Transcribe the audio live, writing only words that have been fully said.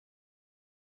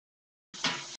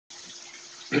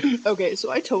Okay,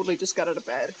 so I totally just got out of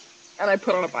bed, and I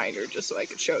put on a binder just so I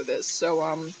could show this. So,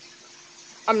 I'm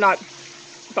not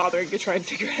bothering to try and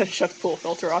figure out how to shut the pool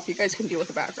filter off. You guys can deal with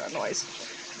the background noise.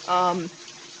 Um,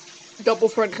 Double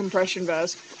front compression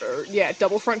vest, or yeah,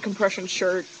 double front compression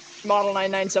shirt, model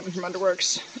 997 from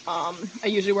Underworks. I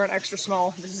usually wear an extra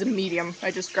small. This is a medium.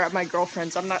 I just grabbed my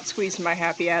girlfriend's. I'm not squeezing my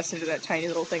happy ass into that tiny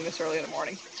little thing this early in the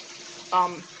morning.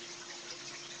 Um,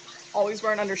 Always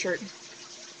wear an undershirt.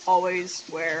 Always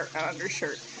wear an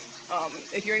undershirt.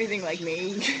 If you're anything like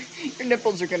me, your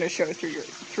nipples are gonna show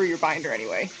through your binder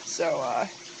anyway. So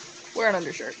wear an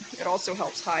undershirt. It also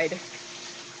helps hide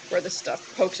where this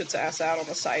stuff pokes its ass out on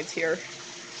the sides here,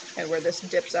 and where this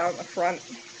dips out in the front.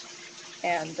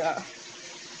 And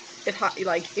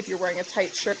like if you're wearing a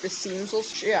tight shirt, the seams will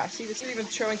yeah. See, this is even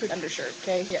showing through the undershirt.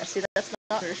 Okay, yeah. See, that's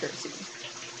not an undershirt seam.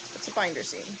 It's a binder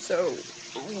seam. So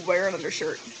wear an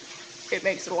undershirt. It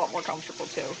makes it a lot more comfortable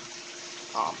too.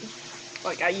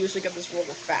 Like I usually get this roll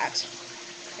of fat,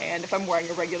 and if I'm wearing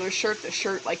a regular shirt, the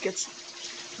shirt like gets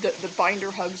the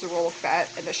binder hugs the roll of fat,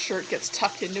 and the shirt gets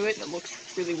tucked into it, and it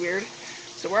looks really weird.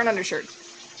 So wear an undershirt.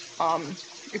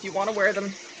 If you want to wear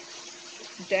them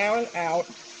down and out,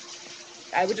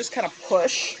 I would just kind of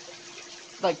push,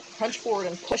 like hunch forward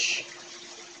and push.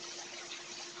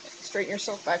 Straighten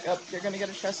yourself back up. You're gonna get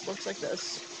a chest that looks like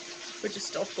this, which is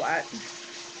still flat.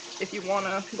 If you want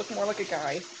to look more like a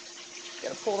guy, you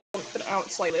gotta pull it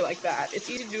out slightly like that. It's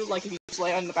easy to do like if you just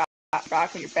lay on the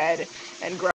back of your bed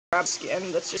and grab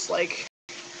skin that's just like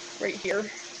right here,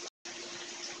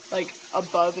 like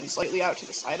above and slightly out to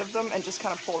the side of them, and just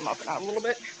kind of pull them up and out a little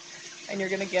bit, and you're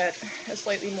gonna get a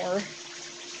slightly more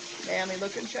manly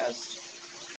looking chest.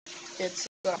 It's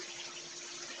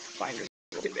binder's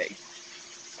a little too big.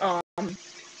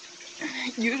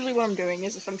 Usually what I'm doing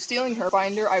is if I'm stealing her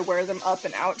binder, I wear them up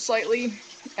and out slightly,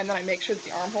 and then I make sure that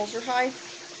the armholes are high.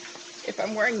 If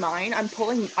I'm wearing mine,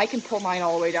 I can pull mine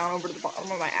all the way down over to the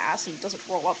bottom of my ass, and it doesn't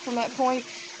roll up from that point,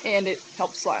 and it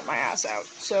helps flatten my ass out.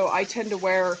 So I tend to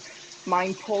wear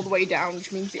mine pulled way down,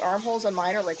 which means the armholes on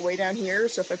mine are like way down here,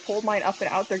 so if I pulled mine up and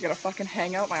out, they're gonna fucking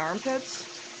hang out my armpits.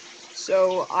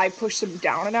 So I push them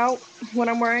down and out when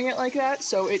I'm wearing it like that,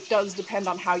 so it does depend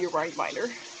on how you're wearing binder.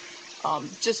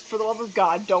 Just for the love of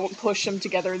God, don't push them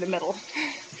together in the middle.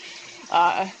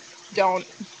 Don't.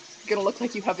 Gonna look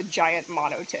like you have a giant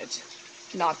mono tit.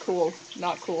 Not cool.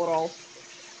 Not cool at all.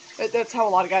 That's how a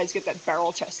lot of guys get that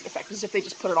barrel chested effect, is if they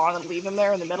just put it on and leave them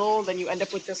there in the middle, then you end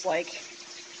up with this, like,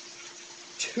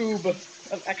 tube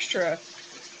of extra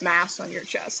mass on your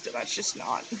chest, and that's just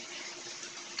not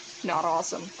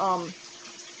awesome.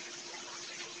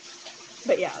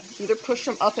 But yeah, either push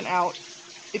them up and out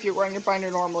if you're wearing your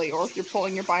binder normally, or if you're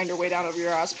pulling your binder way down over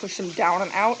your ass, push them down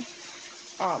and out.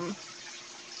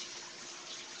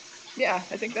 Yeah,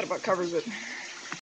 I think that about covers it.